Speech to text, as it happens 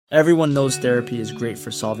Everyone knows therapy is great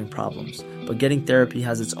for solving problems, but getting therapy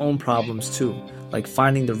has its own problems too, like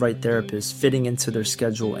finding the right therapist, fitting into their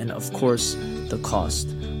schedule, and of course, the cost.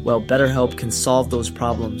 Well, BetterHelp can solve those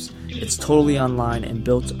problems. It's totally online and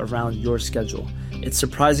built around your schedule. It's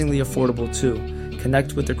surprisingly affordable too.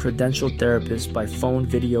 Connect with a credentialed therapist by phone,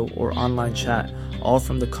 video, or online chat, all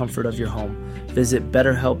from the comfort of your home. Visit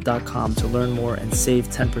BetterHelp.com to learn more and save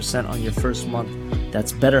 10% on your first month.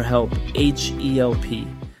 That's BetterHelp, H-E-L-P.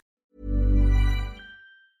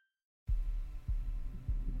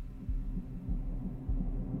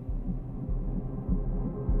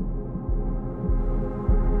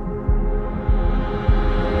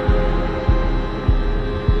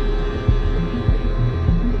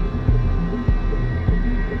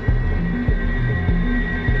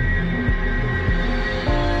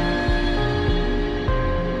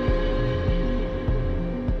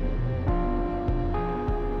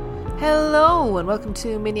 Hello and welcome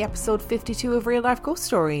to mini episode 52 of Real Life Ghost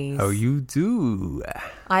Stories. How you do?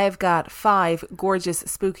 I have got 5 gorgeous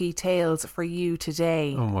spooky tales for you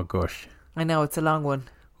today. Oh my gosh. I know, it's a long one.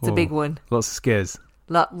 It's a big one. Lots of scares.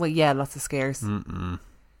 Lots of scares. Mm-mm.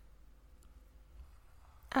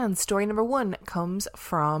 And story number 1 comes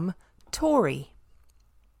from Tori.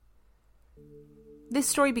 This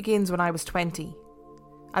story begins when I was 20.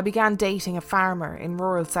 I began dating a farmer in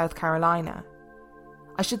rural South Carolina.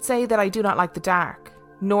 I should say that I do not like the dark,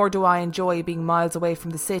 nor do I enjoy being miles away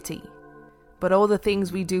from the city, but all the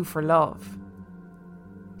things we do for love.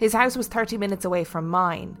 His house was 30 minutes away from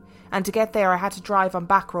mine, and to get there I had to drive on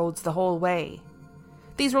back roads the whole way.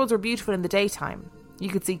 These roads were beautiful in the daytime. You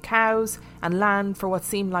could see cows and land for what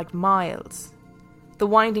seemed like miles. The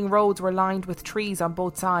winding roads were lined with trees on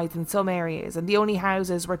both sides in some areas, and the only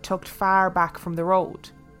houses were tucked far back from the road.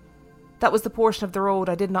 That was the portion of the road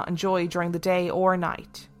I did not enjoy during the day or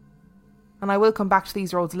night. And I will come back to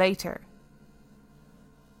these roads later.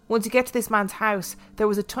 Once you get to this man's house, there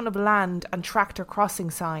was a ton of land and tractor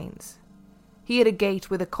crossing signs. He had a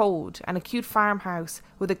gate with a code and a cute farmhouse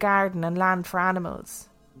with a garden and land for animals.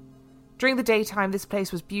 During the daytime, this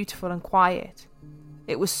place was beautiful and quiet.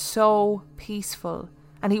 It was so peaceful,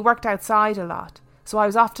 and he worked outside a lot, so I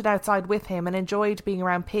was often outside with him and enjoyed being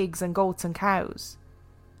around pigs and goats and cows.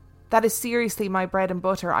 That is seriously my bread and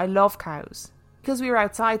butter. I love cows. Because we were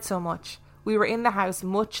outside so much, we were in the house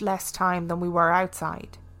much less time than we were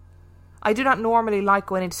outside. I do not normally like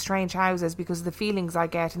going into strange houses because of the feelings I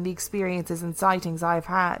get and the experiences and sightings I have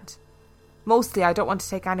had. Mostly I don't want to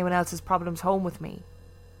take anyone else's problems home with me.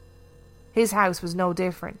 His house was no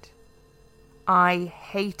different. I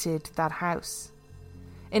hated that house.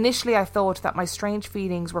 Initially I thought that my strange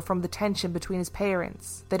feelings were from the tension between his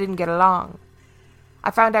parents. They didn't get along. I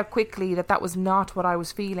found out quickly that that was not what I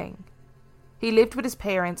was feeling. He lived with his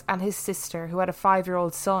parents and his sister, who had a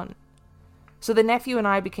 5-year-old son. So the nephew and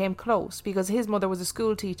I became close because his mother was a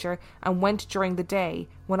school teacher and went during the day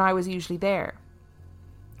when I was usually there.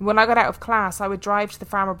 When I got out of class, I would drive to the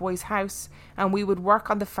farmer boy's house and we would work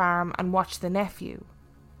on the farm and watch the nephew.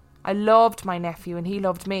 I loved my nephew and he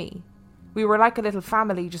loved me. We were like a little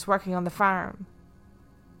family just working on the farm.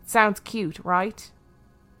 Sounds cute, right?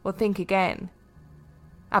 Well, think again.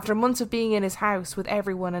 After months of being in his house with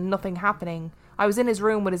everyone and nothing happening, I was in his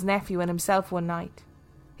room with his nephew and himself one night.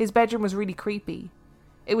 His bedroom was really creepy.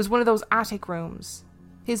 It was one of those attic rooms.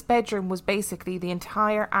 His bedroom was basically the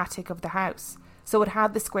entire attic of the house, so it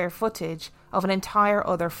had the square footage of an entire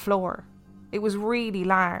other floor. It was really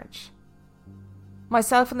large.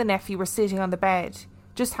 Myself and the nephew were sitting on the bed,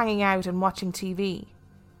 just hanging out and watching TV.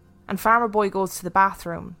 And Farmer Boy goes to the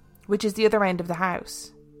bathroom, which is the other end of the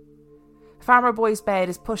house. Farmer Boy's bed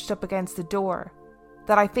is pushed up against the door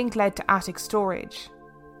that I think led to attic storage.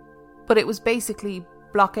 But it was basically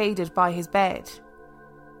blockaded by his bed.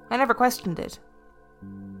 I never questioned it.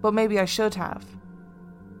 But maybe I should have.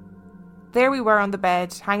 There we were on the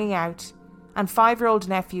bed, hanging out, and 5-year-old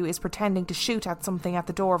nephew is pretending to shoot at something at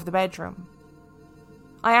the door of the bedroom.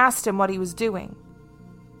 I asked him what he was doing,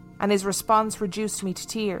 and his response reduced me to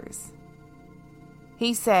tears.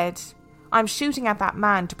 He said, "I'm shooting at that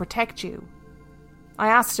man to protect you." I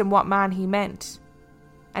asked him what man he meant,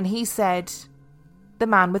 and he said, "The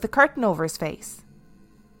man with the curtain over his face."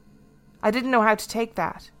 I didn't know how to take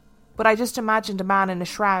that, but I just imagined a man in a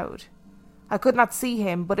shroud. I could not see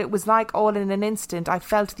him, but it was like all in an instant I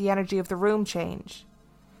felt the energy of the room change.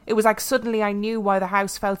 It was like suddenly I knew why the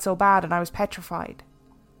house felt so bad and I was petrified.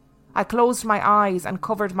 I closed my eyes and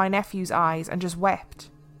covered my nephew's eyes and just wept.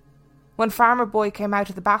 When Farmer Boy came out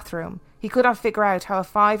of the bathroom, he could not figure out how a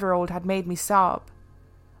 5-year-old had made me sob.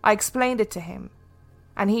 I explained it to him,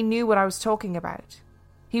 and he knew what I was talking about.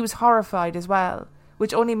 He was horrified as well,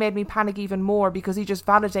 which only made me panic even more because he just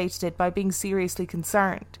validated it by being seriously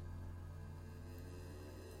concerned.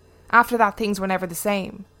 After that, things were never the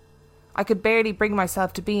same. I could barely bring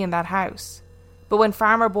myself to be in that house, but when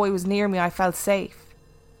Farmer Boy was near me I felt safe.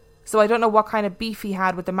 So I don't know what kind of beef he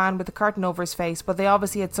had with the man with the curtain over his face, but they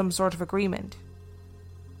obviously had some sort of agreement.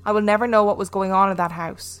 I will never know what was going on in that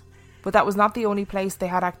house, but that was not the only place they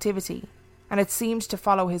had activity, and it seemed to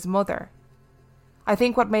follow his mother. I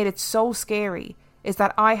think what made it so scary is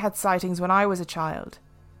that I had sightings when I was a child,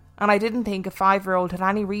 and I didn't think a 5-year-old had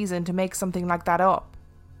any reason to make something like that up.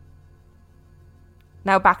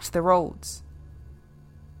 Now back to the roads.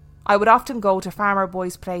 I would often go to Farmer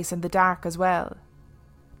Boy's place in the dark as well.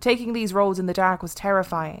 Taking these roads in the dark was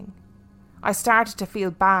terrifying. I started to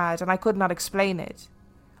feel bad and I could not explain it.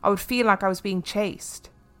 I would feel like I was being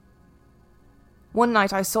chased. One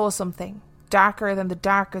night I saw something, darker than the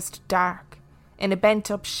darkest dark, in a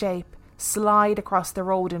bent-up shape, slide across the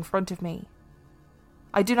road in front of me.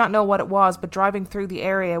 I do not know what it was, but driving through the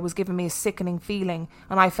area was giving me a sickening feeling,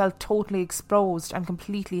 and I felt totally exposed and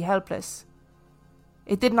completely helpless.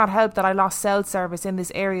 It did not help that I lost cell service in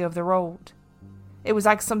this area of the road. It was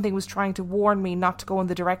like something was trying to warn me not to go in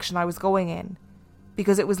the direction I was going in,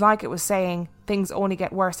 because it was like it was saying, things only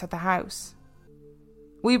get worse at the house.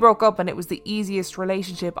 We broke up and it was the easiest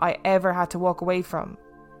relationship I ever had to walk away from.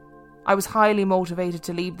 I was highly motivated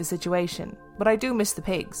to leave the situation, but I do miss the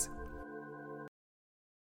pigs.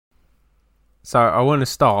 So I want to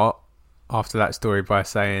start after that story by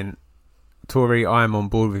saying, Tori, I am on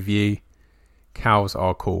board with you. Cows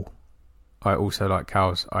are cool. I also like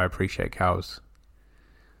cows. I appreciate cows.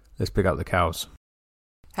 Let's pick up the cows.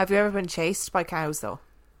 Have you ever been chased by cows though?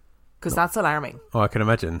 Because that's alarming. Oh, I can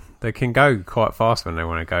imagine. They can go quite fast when they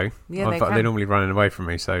want to go. Yeah, They're normally running away from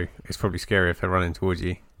me, so it's probably scary if they're running towards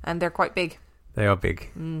you. And they're quite big. They are big.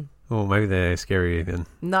 Oh, maybe they're scarier then.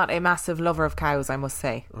 Not a massive lover of cows, I must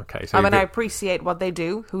say. Okay, so I appreciate what they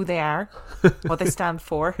do, who they are, what they stand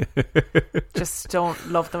for. Just don't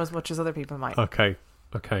love them as much as other people might. Okay.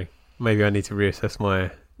 Maybe I need to reassess my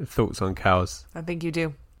thoughts on cows. I think you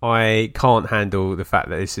do. I can't handle the fact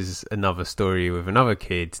that this is another story with another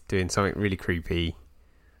kid doing something really creepy.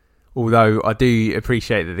 Although I do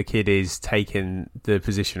appreciate that the kid is taking the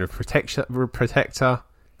position of protector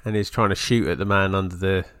and is trying to shoot at the man under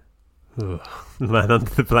the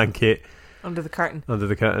blanket. Under the curtain.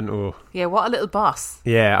 Oh. Yeah, what a little boss.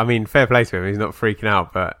 Yeah, I mean, fair play to him. He's not freaking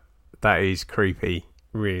out, but that is creepy.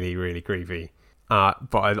 Really, really creepy. But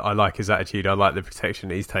I like his attitude. I like the protection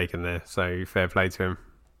that he's taken there. So fair play to him.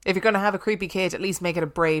 If you're going to have a creepy kid, at least make it a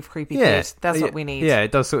brave creepy kid. That's what we need. Yeah,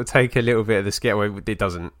 it does sort of take a little bit of the scare away. It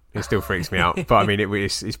doesn't. It still freaks me out. But I mean,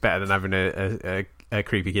 it's better than having a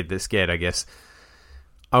creepy kid that's scared, I guess.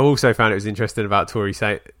 I also found it was interesting about Tori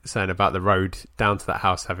saying about the road down to that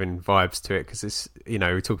house having vibes to it, because it's, we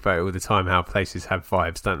talk about it all the time how places have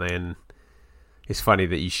vibes, don't they? And it's funny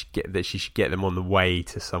that she should get them on the way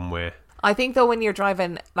to somewhere. I think though, when you're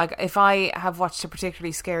driving, like if I have watched a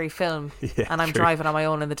particularly scary film and I'm driving on my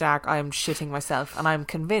own in the dark, I am shitting myself, and I'm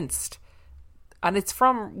convinced, and it's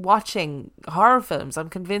from watching horror films, I'm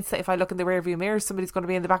convinced that if I look in the rearview mirror, somebody's going to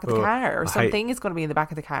be in the back of the car, or something is going to be in the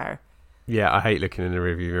back of the car. Yeah, I hate looking in the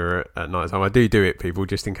rearview mirror at night time. I do it, people,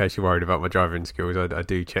 just in case you're worried about my driving skills. I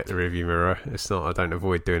do check the rearview mirror. It's not, I don't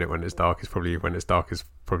avoid doing it when it's dark. When it's dark is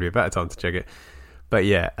probably a better time to check it. But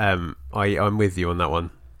yeah, I'm with you on that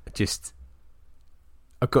one.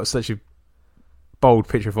 I've got such a bold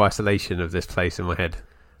picture of isolation of this place in my head.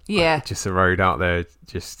 Yeah. Like, just a road out there,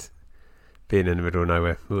 just being in the middle of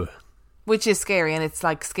nowhere. Ugh. Which is scary, and it's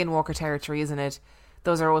like Skinwalker territory, isn't it?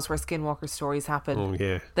 Those are always where Skinwalker stories happen. Oh,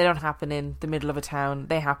 yeah. They don't happen in the middle of a town.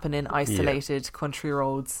 They happen in isolated country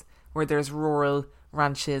roads where there's rural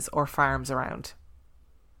ranches or farms around.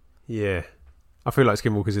 Yeah. I feel like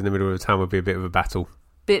Skinwalkers in the middle of the town would be a bit of a battle.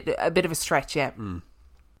 A bit of a stretch, yeah. Mm.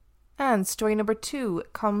 And story number 2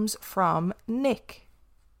 comes from Nick.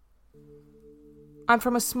 I'm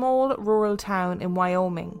from a small rural town in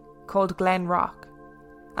Wyoming called Glen Rock,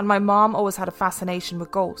 and my mom always had a fascination with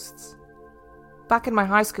ghosts. Back in my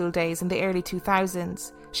high school days in the early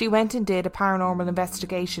 2000s, she went and did a paranormal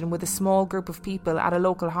investigation with a small group of people at a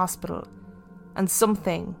local hospital, and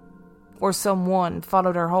something, or someone,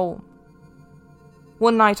 followed her home.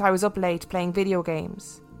 One night I was up late playing video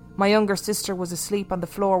games. My younger sister was asleep on the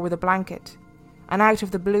floor with a blanket, and out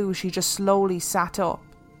of the blue she just slowly sat up.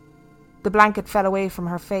 The blanket fell away from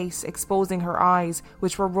her face, exposing her eyes,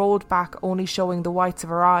 which were rolled back, only showing the whites of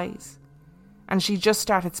her eyes. And she just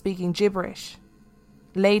started speaking gibberish,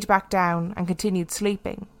 laid back down and continued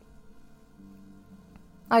sleeping.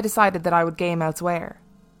 I decided that I would game elsewhere.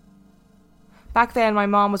 Back then, my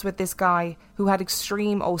mom was with this guy who had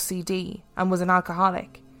extreme OCD and was an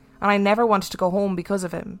alcoholic, and I never wanted to go home because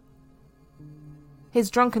of him. His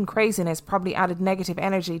drunken craziness probably added negative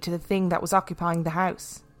energy to the thing that was occupying the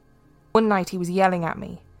house. One night he was yelling at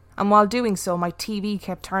me, and while doing so, my TV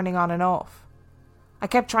kept turning on and off. I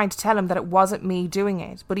kept trying to tell him that it wasn't me doing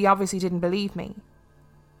it, but he obviously didn't believe me.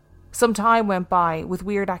 Some time went by with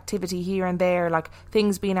weird activity here and there, like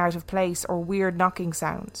things being out of place or weird knocking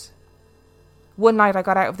sounds. One night I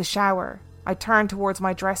got out of the shower. I turned towards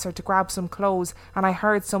my dresser to grab some clothes and I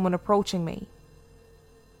heard someone approaching me.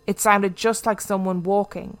 It sounded just like someone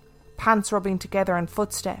walking, pants rubbing together and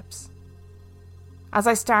footsteps. As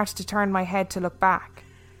I started to turn my head to look back,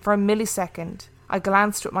 for a millisecond, I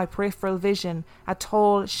glanced with my peripheral vision at a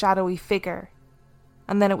tall, shadowy figure,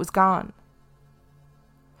 and then it was gone.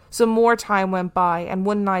 Some more time went by, and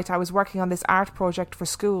one night I was working on this art project for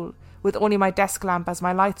school, with only my desk lamp as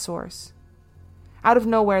my light source. Out of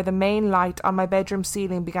nowhere, the main light on my bedroom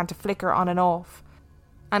ceiling began to flicker on and off,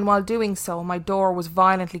 and while doing so, my door was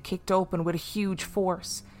violently kicked open with a huge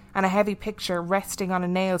force, and a heavy picture resting on a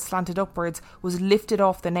nail slanted upwards was lifted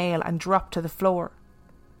off the nail and dropped to the floor.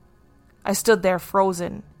 I stood there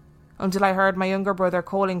frozen, until I heard my younger brother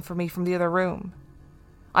calling for me from the other room.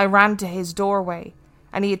 I ran to his doorway,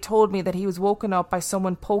 and he had told me that he was woken up by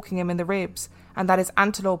someone poking him in the ribs, and that his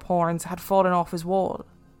antelope horns had fallen off his wall.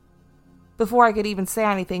 Before I could even say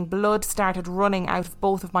anything, blood started running out of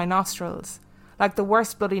both of my nostrils, like the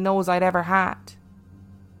worst bloody nose I'd ever had.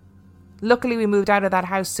 Luckily, we moved out of that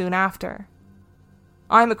house soon after.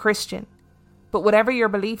 I'm a Christian, but whatever your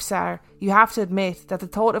beliefs are, you have to admit that the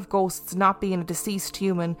thought of ghosts not being a deceased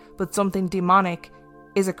human but something demonic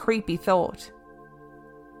is a creepy thought.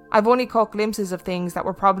 I've only caught glimpses of things that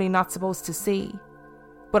we're probably not supposed to see,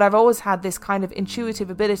 but I've always had this kind of intuitive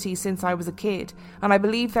ability since I was a kid, and I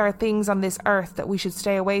believe there are things on this earth that we should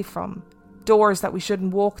stay away from, doors that we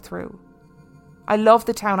shouldn't walk through. I love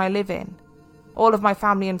the town I live in. All of my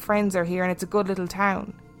family and friends are here and it's a good little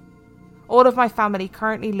town. All of my family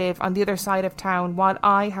currently live on the other side of town while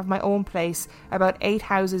I have my own place about 8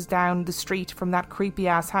 houses down the street from that creepy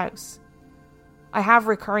ass house. I have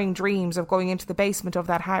recurring dreams of going into the basement of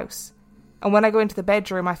that house, and when I go into the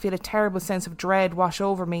bedroom I feel a terrible sense of dread wash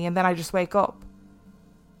over me and then I just wake up.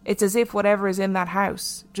 It's as if whatever is in that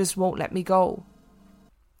house just won't let me go.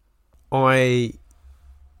 I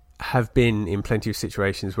have been in plenty of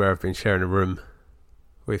situations where I've been sharing a room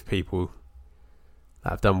with people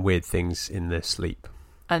that have done weird things in their sleep.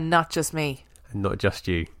 And not just me. And not just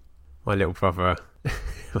you. My little brother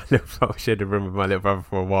shared a room with my little brother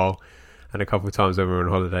for a while, and a couple of times when we were on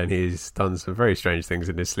holiday, and he's done some very strange things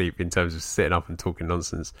in his sleep in terms of sitting up and talking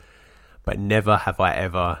nonsense. But never have I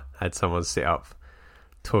ever had someone sit up,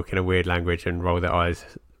 talk in a weird language and roll their eyes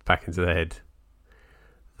back into their head.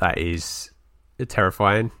 That is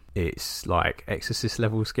terrifying. It's like Exorcist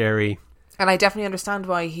level scary. And I definitely understand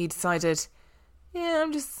why he decided,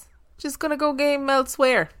 I'm just going to go game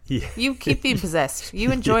elsewhere. Yeah. You keep being possessed.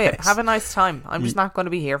 You enjoy it. Have a nice time. I'm just not going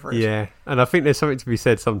to be here for it. Yeah. And I think there's something to be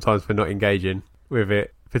said sometimes for not engaging with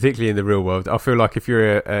it, particularly in the real world. I feel like if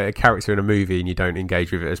you're a character in a movie and you don't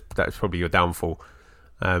engage with it, that's probably your downfall.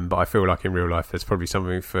 But I feel like in real life there's probably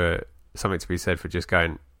something to be said for just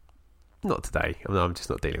going, not today. I'm just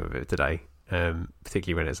not dealing with it today.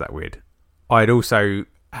 Particularly when it's that weird. I'd also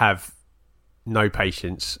have no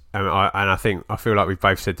patience, and I feel like we've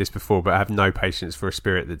both said this before, but I have no patience for a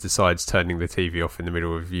spirit that decides turning the TV off in the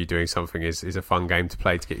middle of you doing something is a fun game to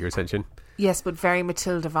play to get your attention. Yes, but very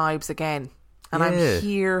Matilda vibes again. And yeah. I'm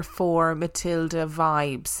here for Matilda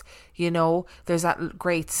vibes. You know, there's that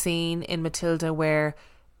great scene in Matilda where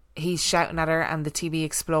he's shouting at her and the TV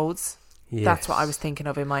explodes. Yes. That's what I was thinking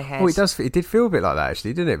of in my head. Oh, it did feel a bit like that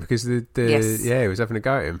actually, didn't it? Because yes. It was having a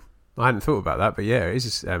go at him. I hadn't thought about that, but yeah, it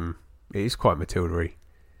is quite Matilda-y.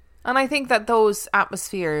 And I think that those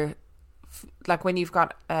atmosphere, like when you've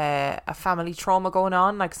got a family trauma going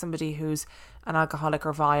on, like somebody who's an alcoholic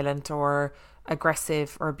or violent or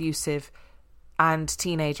aggressive or abusive, and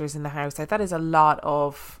teenagers in the house, like that is a lot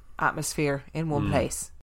of atmosphere in one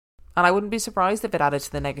place. And I wouldn't be surprised if it added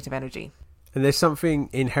to the negative energy. And there's something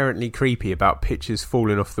inherently creepy about pictures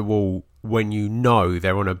falling off the wall when you know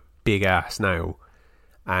they're on a big ass nail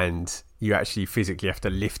and you actually physically have to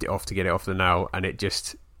lift it off to get it off the nail and it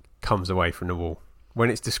just comes away from the wall. When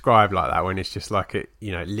it's described like that, when it's just like it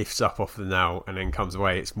lifts up off the nail and then comes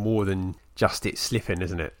away, it's more than just it slipping,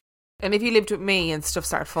 isn't it? And if you lived with me and stuff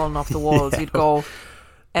started falling off the walls, you'd go,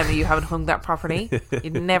 Emma, you haven't hung that properly.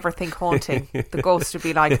 You'd never think haunting. The ghost would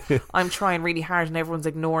be like, I'm trying really hard and everyone's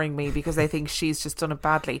ignoring me because they think she's just done it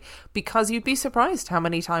badly. Because you'd be surprised how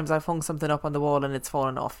many times I've hung something up on the wall and it's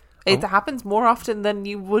fallen off. It happens more often than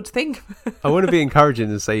you would think. I want to be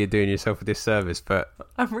encouraging and say you're doing yourself a disservice, but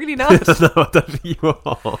I'm really not. No, I don't think you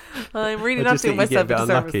are. I'm really not doing myself a disservice. You get a bit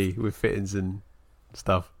unlucky with fittings and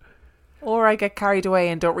stuff. Or I get carried away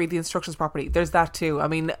and don't read the instructions properly. There's that too. I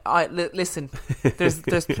mean, listen,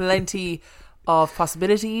 there's plenty of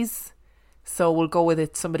possibilities, so we'll go with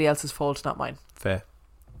it. Somebody else's fault, not mine. Fair.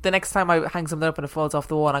 The next time I hang something up and it falls off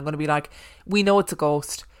the wall, I'm going to be like, we know it's a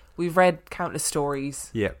ghost. We've read countless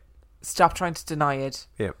stories. Yep. Stop trying to deny it.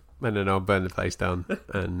 Yep. And then I'll burn the place down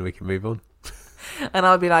and we can move on. And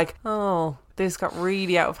I'll be like, oh, this got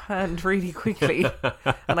really out of hand really quickly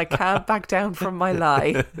and I can't back down from my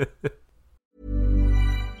lie.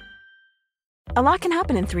 A lot can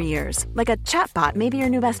happen in 3 years, like a chatbot may be your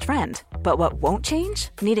new best friend. But what won't change?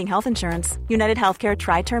 Needing health insurance. United Healthcare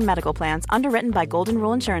Tri-Term Medical Plans, underwritten by Golden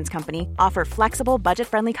Rule Insurance Company, offer flexible,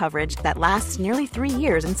 budget-friendly coverage that lasts nearly 3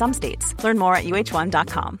 years in some states. Learn more at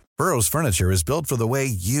uh1.com. Burrow's furniture is built for the way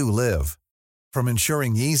you live. From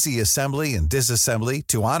ensuring easy assembly and disassembly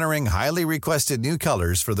to honoring highly requested new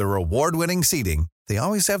colors for their award-winning seating, they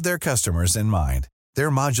always have their customers in mind. Their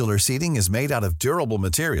modular seating is made out of durable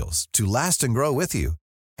materials to last and grow with you.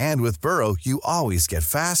 And with Burrow, you always get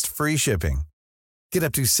fast, free shipping. Get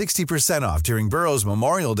up to 60% off during Burrow's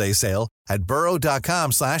Memorial Day sale at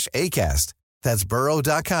burrow.com/ACAST. That's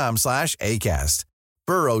burrow.com/ACAST.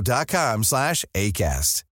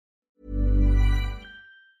 burrow.com/ACAST.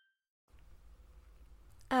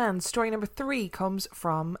 And story number 3 comes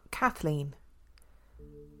from Kathleen.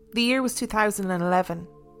 The year was 2011.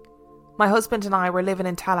 My husband and I were living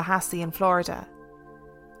in Tallahassee in Florida.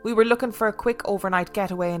 We were looking for a quick overnight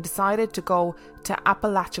getaway and decided to go to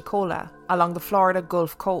Apalachicola along the Florida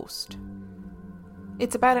Gulf Coast.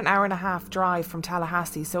 It's about an hour and a half drive from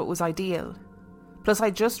Tallahassee, so it was ideal. Plus,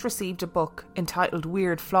 I just received a book entitled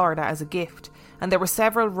Weird Florida as a gift, and there were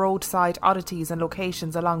several roadside oddities and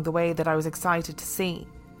locations along the way that I was excited to see.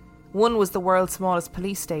 One was the world's smallest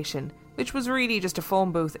police station, which was really just a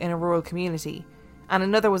phone booth in a rural community, and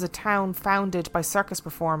another was a town founded by circus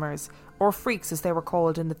performers, or freaks as they were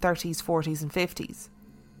called in the 30s, 40s and 50s.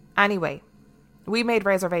 Anyway, we made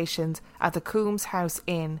reservations at the Coombs House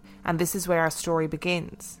Inn, and this is where our story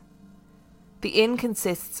begins. The inn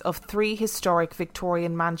consists of 3 historic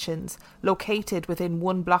Victorian mansions located within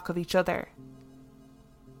 1 block of each other.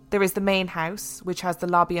 There is the main house, which has the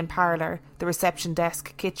lobby and parlour, the reception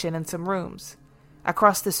desk, kitchen and some rooms.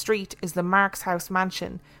 Across the street is the Marks House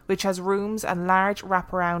Mansion, which has rooms and large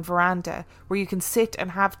wraparound veranda where you can sit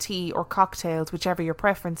and have tea or cocktails, whichever your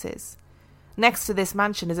preference is. Next to this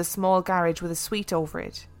mansion is a small garage with a suite over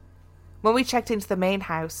it. When we checked into the main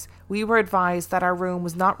house, we were advised that our room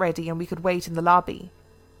was not ready and we could wait in the lobby.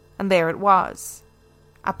 And there it was.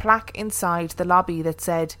 A plaque inside the lobby that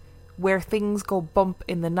said, "Where things go bump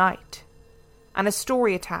in the night," and a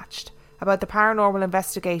story attached about the paranormal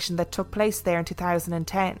investigation that took place there in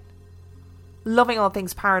 2010. Loving all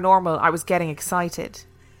things paranormal, I was getting excited.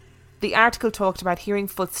 The article talked about hearing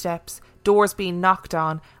footsteps, doors being knocked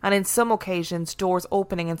on, and in some occasions doors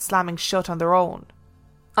opening and slamming shut on their own.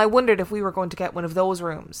 I wondered if we were going to get one of those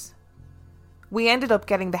rooms. We ended up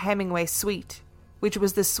getting the Hemingway suite, which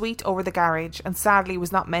was the suite over the garage and sadly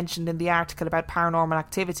was not mentioned in the article about paranormal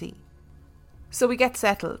activity. So we get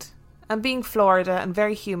settled, and being Florida and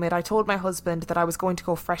very humid, I told my husband that I was going to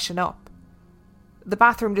go freshen up. The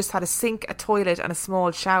bathroom just had a sink, a toilet and a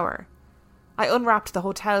small shower. I unwrapped the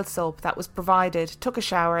hotel soap that was provided, took a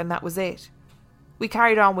shower and that was it. We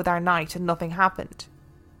carried on with our night and nothing happened.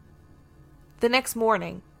 The next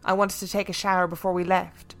morning, I wanted to take a shower before we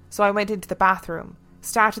left, so I went into the bathroom,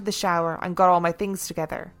 started the shower and got all my things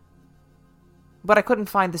together. But I couldn't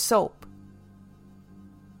find the soap.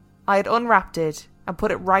 I had unwrapped it and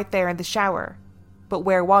put it right there in the shower, but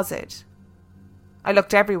where was it? I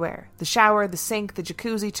looked everywhere, the shower, the sink, the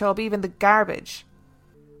jacuzzi tub, even the garbage.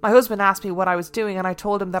 My husband asked me what I was doing and I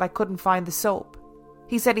told him that I couldn't find the soap.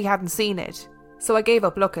 He said he hadn't seen it, so I gave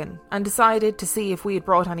up looking and decided to see if we had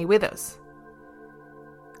brought any with us.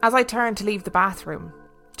 As I turned to leave the bathroom,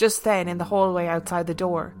 just then in the hallway outside the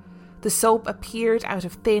door, the soap appeared out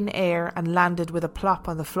of thin air and landed with a plop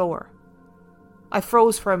on the floor. I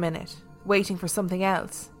froze for a minute, waiting for something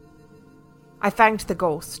else. I thanked the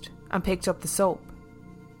ghost and picked up the soap.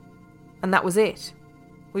 And that was it.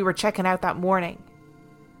 We were checking out that morning.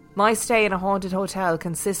 My stay in a haunted hotel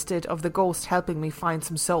consisted of the ghost helping me find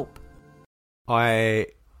some soap. I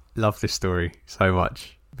love this story so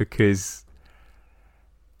much because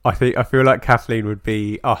I feel like Kathleen would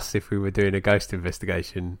be us if we were doing a ghost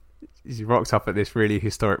investigation. She rocks up at this really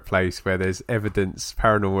historic place where there's evidence,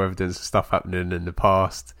 paranormal evidence of stuff happening in the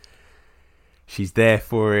past. She's there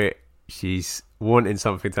for it. She's wanting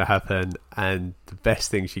something to happen, and the best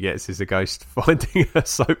thing she gets is a ghost finding her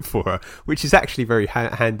soap for her, which is actually very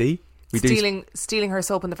handy. Stealing her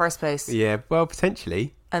soap in the first place. Yeah, well,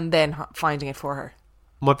 potentially. And then finding it for her.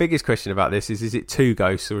 My biggest question about this is it 2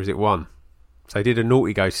 ghosts or is it 1? So did a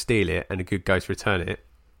naughty ghost steal it and a good ghost return it?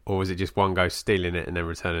 Or was it just one ghost stealing it and then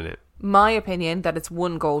returning it? My opinion, that it's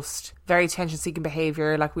one ghost. Very attention-seeking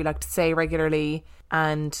behaviour, like we like to say regularly.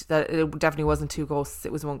 And that it definitely wasn't 2 ghosts.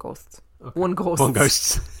 It was 1 ghost. Okay. One ghost. One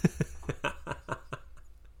ghost.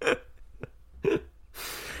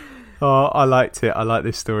 Oh, I liked it. I like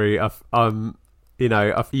this story.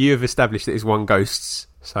 You've established that it's 1 ghosts,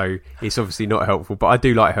 so it's obviously not helpful. But I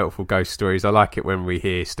do like helpful ghost stories. I like it when we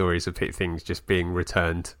hear stories of things just being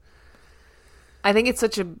returned. I think it's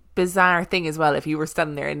such a bizarre thing as well. If you were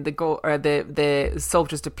standing there and the soap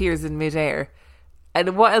just appears in midair,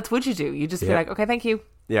 and what else would you do? You just be like, okay, thank you.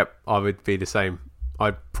 Yep, I would be the same.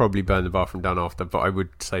 I'd probably burn the bathroom down after, but I would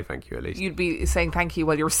say thank you at least. You'd be saying thank you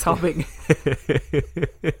while you were sobbing.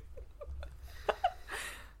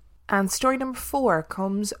 And story number 4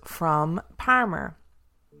 comes from Palmer.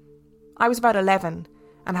 I was about 11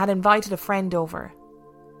 and had invited a friend over.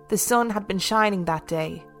 The sun had been shining that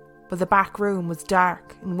day, but the back room was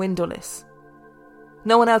dark and windowless.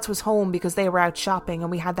 No one else was home because they were out shopping and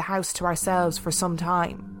we had the house to ourselves for some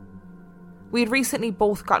time. We had recently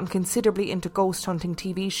both gotten considerably into ghost hunting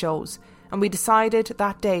TV shows, and we decided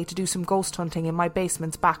that day to do some ghost hunting in my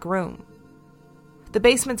basement's back room. The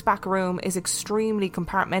basement's back room is extremely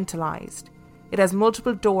compartmentalised. It has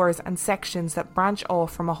multiple doors and sections that branch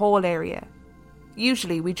off from a whole area.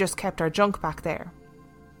 Usually we just kept our junk back there.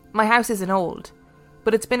 My house isn't old,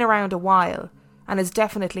 but it's been around a while and is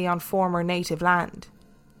definitely on former native land.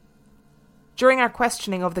 During our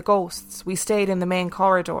questioning of the ghosts, we stayed in the main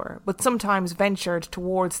corridor, but sometimes ventured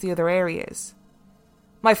towards the other areas.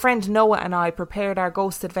 My friend Noah and I prepared our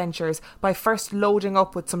ghost adventures by first loading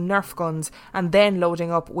up with some Nerf guns and then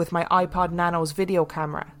loading up with my iPod Nano's video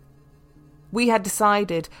camera. We had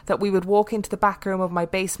decided that we would walk into the back room of my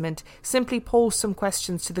basement, simply pose some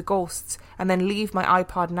questions to the ghosts, and then leave my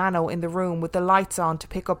iPod Nano in the room with the lights on to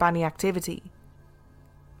pick up any activity.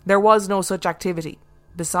 There was no such activity,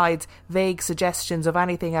 besides vague suggestions of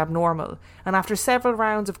anything abnormal, and after several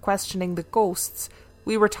rounds of questioning the ghosts,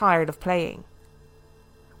 we were tired of playing.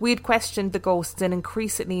 We had questioned the ghosts in an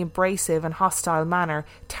increasingly abrasive and hostile manner,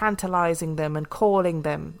 tantalising them and calling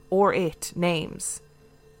them, or it, names.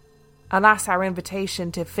 Alas, our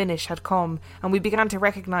invitation to finish had come, and we began to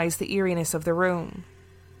recognise the eeriness of the room.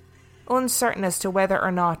 Uncertain as to whether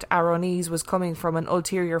or not our unease was coming from an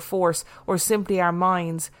ulterior force or simply our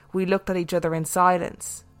minds, we looked at each other in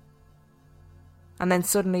silence. And then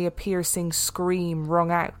suddenly a piercing scream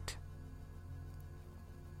rung out.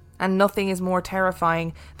 And nothing is more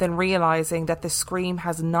terrifying than realising that the scream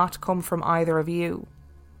has not come from either of you.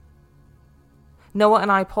 Noah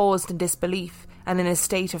and I paused in disbelief, and in a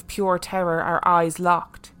state of pure terror our eyes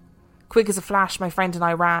locked. Quick as a flash, my friend and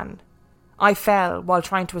I ran. I fell while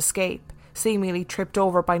trying to escape, seemingly tripped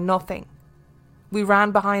over by nothing. We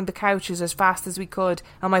ran behind the couches as fast as we could,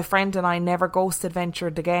 and my friend and I never ghost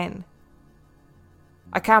adventured again.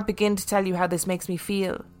 I can't begin to tell you how this makes me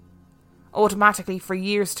feel. Automatically, for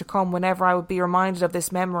years to come, whenever I would be reminded of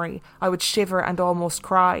this memory, I would shiver and almost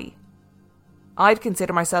cry. I'd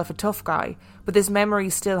consider myself a tough guy, but this memory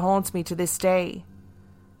still haunts me to this day.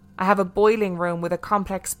 I have a boiling room with a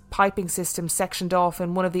complex piping system sectioned off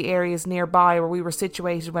in one of the areas nearby where we were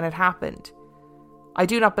situated when it happened. I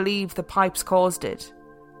do not believe the pipes caused it.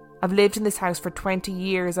 I've lived in this house for 20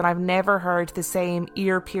 years and I've never heard the same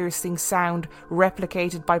ear-piercing sound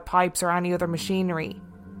replicated by pipes or any other machinery.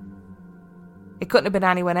 It couldn't have been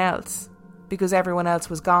anyone else, because everyone else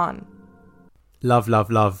was gone. Love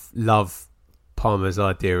Palmer's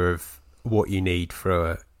idea of what you need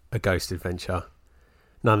for a ghost adventure.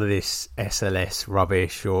 None of this SLS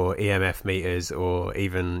rubbish or EMF meters or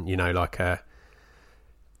even, like a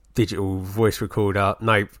digital voice recorder.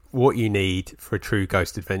 No, what you need for a true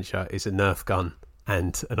ghost adventure is a Nerf gun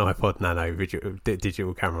and an iPod Nano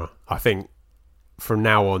digital camera. I think from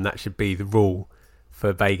now on that should be the rule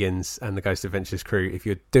for Bagans and the Ghost Adventures crew. If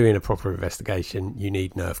you're doing a proper investigation, you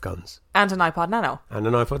need Nerf guns. And an iPod Nano.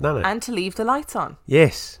 And to leave the lights on.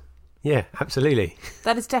 Yes. Yeah, absolutely.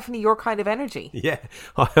 That is definitely your kind of energy. Yeah,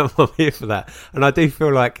 I'm here for that. And I do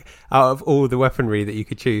feel like out of all the weaponry that you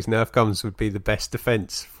could choose, Nerf guns would be the best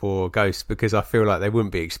defence for ghosts, because I feel like they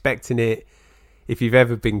wouldn't be expecting it. if you've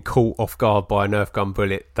ever been caught off guard by a Nerf gun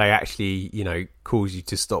bullet, they actually, cause you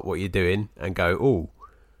to stop what you're doing and go, oh,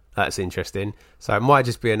 that's interesting. So it might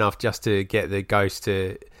just be enough just to get the ghost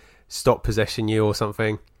to stop possessing you or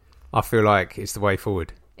something. I feel like it's the way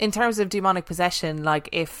forward. In terms of demonic possession, like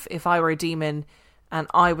if I were a demon and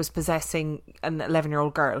I was possessing an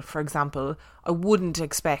 11-year-old girl, for example, I wouldn't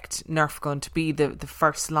expect Nerf gun to be the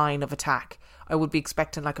first line of attack. I would be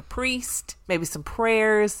expecting like a priest, maybe some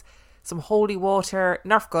prayers, some holy water.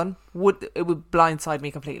 Nerf gun would blindside me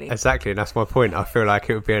completely. Exactly, and that's my point. I feel like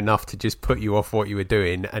it would be enough to just put you off what you were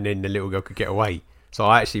doing, and then the little girl could get away. So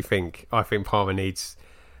I think Palmer needs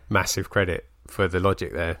massive credit for the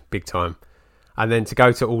logic there, big time. And then to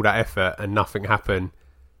go to all that effort and nothing happen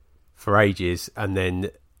for ages, and then one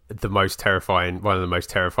of the most terrifying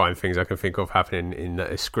things I can think of happening in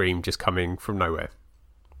a scream just coming from nowhere.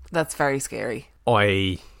 That's very scary.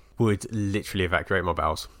 I would literally evacuate my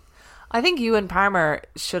bowels. I think you and Palmer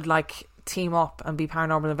should team up and be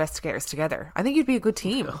paranormal investigators together. I think you'd be a good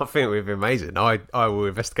team. I think we'd be amazing. I will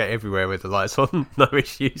investigate everywhere with the lights on, no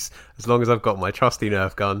issues, as long as I've got my trusty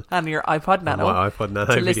Nerf gun and your iPod Nano, to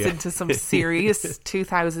video. Listen to some serious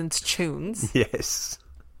 2000s tunes. Yes.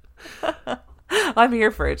 I'm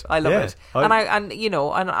here for it. I love it.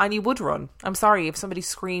 And you would run. I'm sorry, if somebody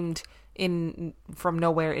screamed from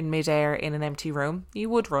nowhere in midair in an empty room, you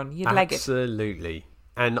would run. You'd leg it. Absolutely.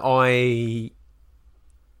 And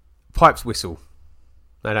pipes whistle.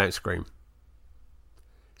 They don't scream.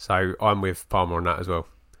 So I'm with Palmer on that as well.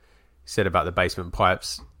 He said about the basement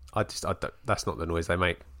pipes. That's not the noise they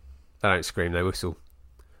make. They don't scream, they whistle.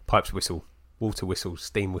 Pipes whistle. Water whistles.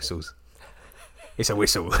 Steam whistles. It's a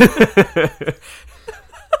whistle.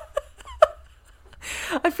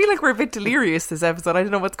 I feel like we're a bit delirious this episode. I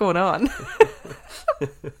don't know what's going on.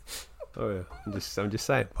 Oh yeah, I'm just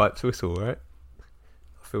saying, pipes whistle, right?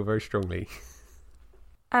 I feel very strongly.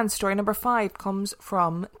 And story number 5 comes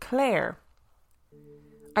from Claire.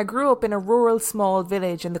 I grew up in a rural small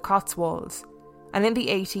village in the Cotswolds, and in the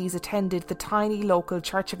 80s attended the tiny local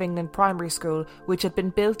Church of England primary school, which had been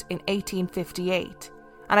built in 1858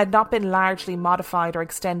 and had not been largely modified or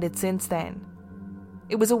extended since then.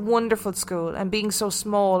 It was a wonderful school, and being so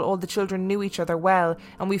small, all the children knew each other well,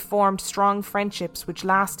 and we formed strong friendships which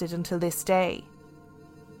lasted until this day.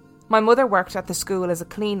 My mother worked at the school as a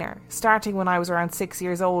cleaner, starting when I was around 6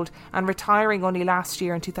 years old and retiring only last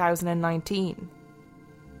year in 2019.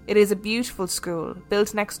 It is a beautiful school,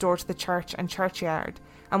 built next door to the church and churchyard,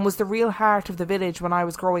 and was the real heart of the village when I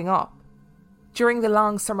was growing up. During the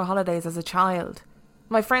long summer holidays as a child,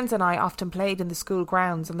 my friends and I often played in the school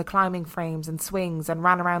grounds on the climbing frames and swings and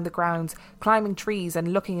ran around the grounds, climbing trees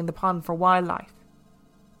and looking in the pond for wildlife.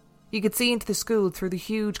 You could see into the school through the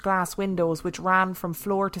huge glass windows which ran from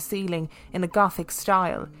floor to ceiling in a Gothic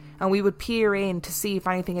style, and we would peer in to see if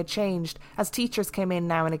anything had changed as teachers came in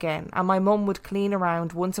now and again, and my mum would clean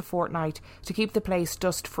around once a fortnight to keep the place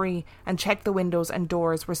dust-free and check the windows and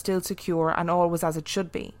doors were still secure and all was as it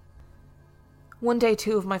should be. One day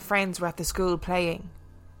 2 of my friends were at the school playing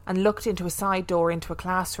and looked into a side door into a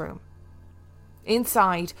classroom.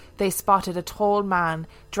 Inside, they spotted a tall man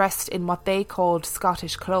dressed in what they called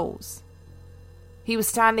Scottish clothes. He was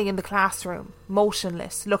standing in the classroom,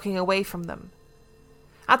 motionless, looking away from them.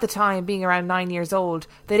 At the time, being around 9 years old,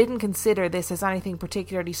 they didn't consider this as anything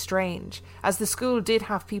particularly strange, as the school did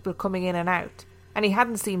have people coming in and out, and he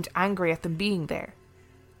hadn't seemed angry at them being there.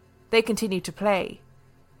 They continued to play,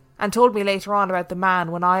 and told me later on about the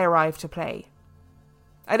man when I arrived to play.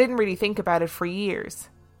 I didn't really think about it for years.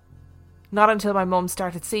 Not until my mum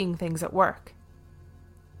started seeing things at work.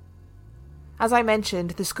 As I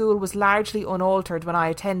mentioned, the school was largely unaltered when I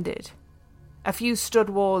attended. A few stud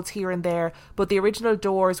walls here and there, but the original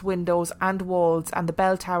doors, windows and walls and the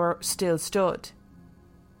bell tower still stood.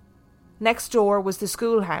 Next door was the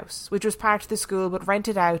schoolhouse, which was part of the school but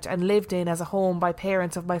rented out and lived in as a home by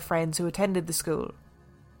parents of my friends who attended the school.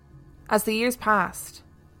 As the years passed,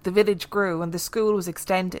 the village grew and the school was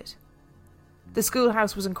extended. The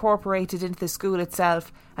schoolhouse was incorporated into the school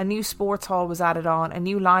itself, a new sports hall was added on, a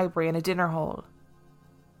new library and a dinner hall.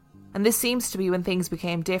 And this seems to be when things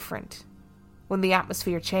became different, when the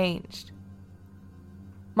atmosphere changed.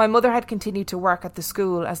 My mother had continued to work at the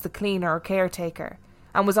school as the cleaner or caretaker,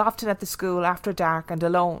 and was often at the school after dark and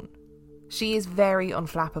alone. She is very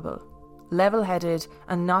unflappable, level-headed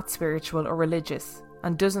and not spiritual or religious,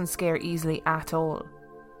 and doesn't scare easily at all.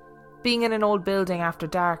 Being in an old building after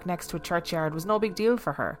dark next to a churchyard was no big deal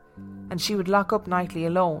for her, and she would lock up nightly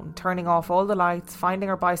alone, turning off all the lights, finding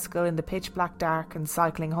her bicycle in the pitch black dark and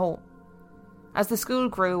cycling home. As the school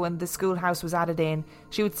grew and the schoolhouse was added in,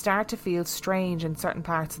 she would start to feel strange in certain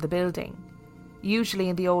parts of the building. usually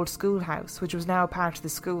in the old schoolhouse, which was now part of the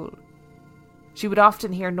school. She would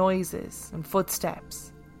often hear noises and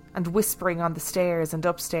footsteps and whispering on the stairs and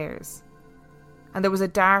upstairs. And there was a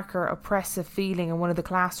darker, oppressive feeling in one of the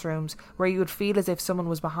classrooms where you would feel as if someone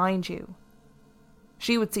was behind you.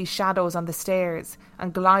 She would see shadows on the stairs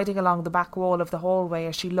and gliding along the back wall of the hallway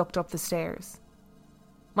as she looked up the stairs.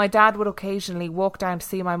 My dad would occasionally walk down to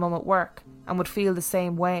see my mum at work and would feel the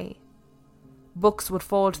same way. Books would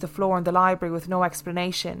fall to the floor in the library with no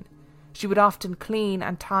explanation. She would often clean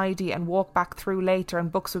and tidy and walk back through later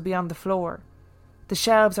and books would be on the floor. The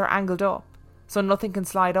shelves are angled up, so nothing can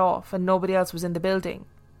slide off and nobody else was in the building.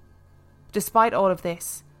 Despite all of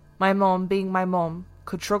this, my mum, being my mum,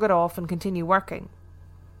 could shrug it off and continue working.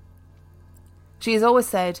 She has always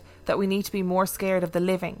said that we need to be more scared of the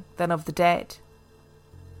living than of the dead.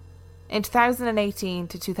 In 2018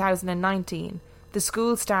 to 2019, the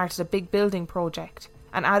school started a big building project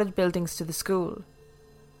and added buildings to the school.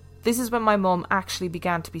 This is when my mum actually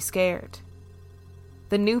began to be scared.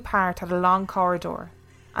 The new part had a long corridor,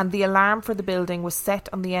 and the alarm for the building was set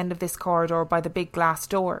on the end of this corridor by the big glass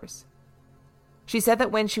doors. She said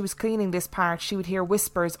that when she was cleaning this part, she would hear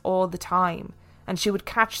whispers all the time, and she would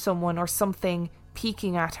catch someone or something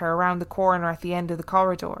peeking at her around the corner at the end of the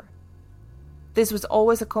corridor. This was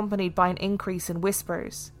always accompanied by an increase in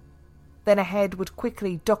whispers. Then a head would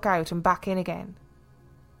quickly duck out and back in again.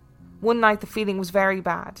 One night the feeling was very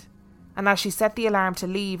bad, and as she set the alarm to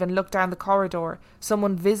leave and looked down the corridor,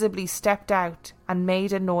 someone visibly stepped out and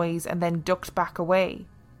made a noise and then ducked back away.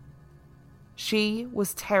 She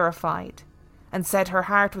was terrified and said her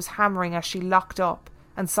heart was hammering as she locked up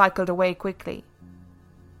and cycled away quickly.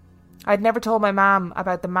 I'd never told my mum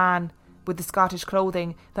about the man with the Scottish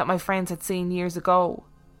clothing that my friends had seen years ago,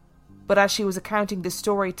 but as she was recounting this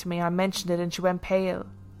story to me, I mentioned it and she went pale.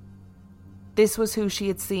 This was who she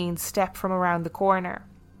had seen step from around the corner.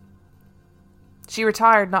 She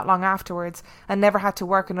retired not long afterwards and never had to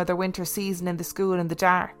work another winter season in the school in the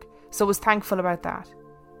dark, so was thankful about that.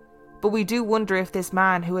 But we do wonder if this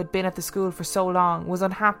man who had been at the school for so long was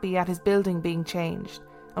unhappy at his building being changed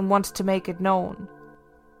and wanted to make it known.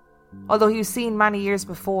 Although he was seen many years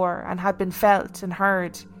before and had been felt and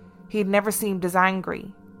heard, he had never seemed as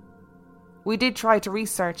angry. We did try to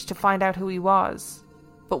research to find out who he was,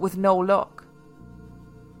 but with no luck.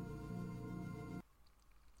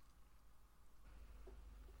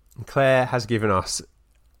 Claire has given us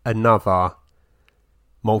another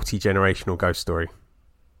multi-generational ghost story.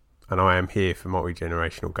 And I am here for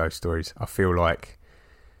multi-generational ghost stories. I feel like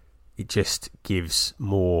it just gives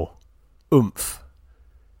more oomph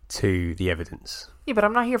to the evidence. Yeah, but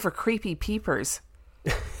I'm not here for creepy peepers.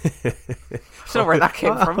 I don't know where that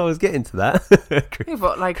came from. I was getting to that. Yeah,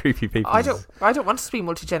 but like, creepy peepers. I don't want it to be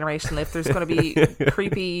multi-generational if there's going to be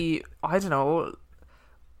creepy, I don't know,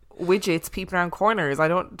 widgets peeping around corners. I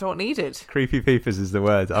don't need it. Creepy peepers is the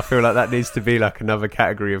word. I feel like that needs to be like another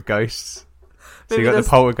category of ghosts. So Maybe you got the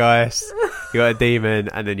poltergeist, you got a demon,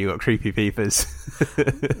 and then you got creepy peepers.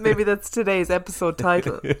 Maybe that's today's episode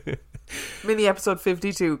title. Mini episode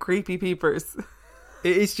 52, Creepy Peepers.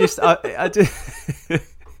 It is just it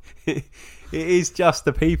is just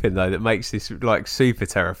the peeping though that makes this like super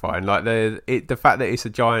terrifying. Like the fact that it's a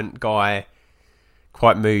giant guy,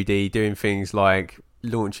 quite moody, doing things like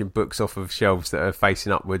launching books off of shelves that are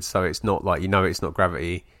facing upwards, so it's not like, it's not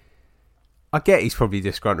gravity. I get he's probably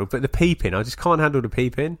disgruntled, but the peeping, I just can't handle the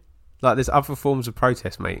peeping. Like, there's other forms of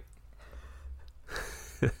protest, mate,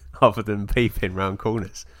 other than peeping round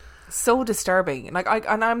corners. So disturbing. Like,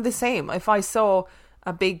 I'm the same. If I saw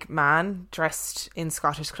a big man dressed in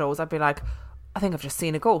Scottish clothes, I'd be like, I think I've just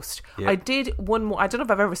seen a ghost. Yeah. I did one more. I don't know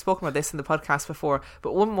if I've ever spoken about this in the podcast before,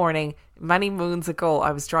 but one morning, many moons ago,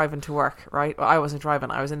 I was driving to work, right? Well, I wasn't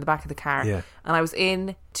driving. I was in the back of the car. Yeah. And I was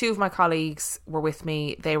in, two of my colleagues were with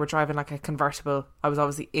me. They were driving like a convertible. I was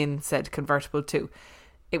obviously in said convertible too.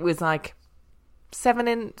 It was like 7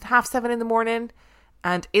 in the morning.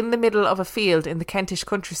 And in the middle of a field in the Kentish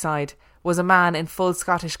countryside was a man in full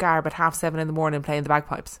Scottish garb at 7:30 in the morning playing the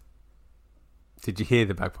bagpipes. Did you hear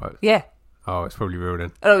the bagpipes? Yeah. Oh, it's probably real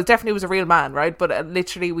then. Oh, it definitely was a real man, right? But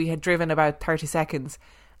literally we had driven about 30 seconds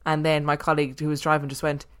and then my colleague who was driving just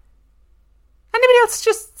went, anybody else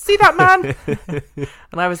just see that man?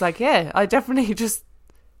 And I was like, yeah, I definitely just...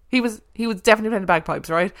 He was definitely playing the bagpipes,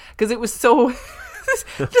 right? Because it was so...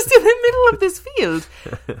 just in the middle of this field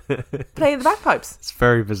playing the bagpipes. It's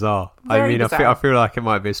very bizarre. Very bizarre. I feel like it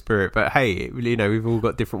might be a spirit, but hey, we've all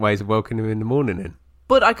got different ways of welcoming him in the morning in.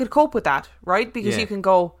 But I could cope with that, right? Because you can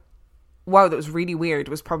go, wow, that was really weird.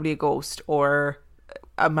 It was probably a ghost or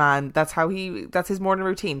a man. That's his morning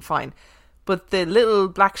routine. Fine. But the little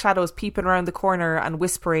black shadows peeping around the corner and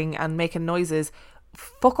whispering and making noises,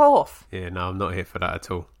 fuck off. Yeah, no, I'm not here for that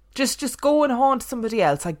at all. Just go and haunt somebody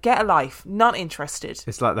else. Like, get a life. Not interested.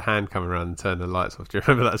 It's like the hand coming around and turn the lights off. Do you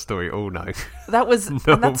remember that story? Oh, no. That was No.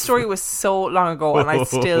 and that story was so long ago, and I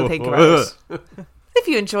still think about it. If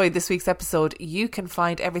you enjoyed this week's episode, you can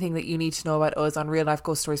find everything that you need to know about us on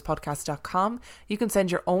reallifeghoststoriespodcast.com. You can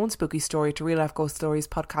send your own spooky story to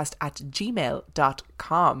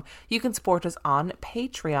reallifeghoststoriespodcast@gmail.com. You can support us on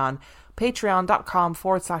Patreon.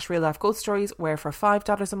 Patreon.com/reallifeghoststories, where for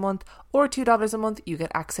 $5 a month or $2 a month you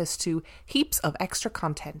get access to heaps of extra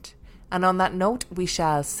content. And on that note, we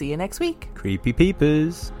shall see you next week. Creepy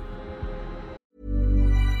peepers.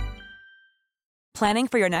 Planning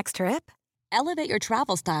for your next trip? Elevate your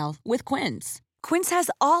travel style with Quince. Quince has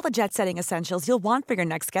all the jet-setting essentials you'll want for your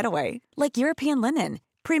next getaway, like European linen,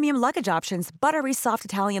 premium luggage options, buttery soft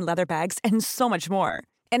Italian leather bags, and so much more.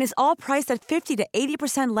 And is all priced at 50 to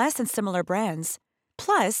 80% less than similar brands.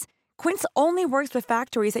 Plus, Quince only works with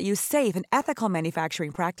factories that use safe and ethical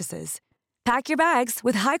manufacturing practices. Pack your bags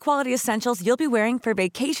with high-quality essentials you'll be wearing for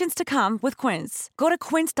vacations to come with Quince. Go to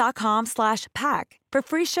quince.com/pack for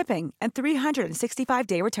free shipping and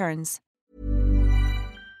 365-day returns.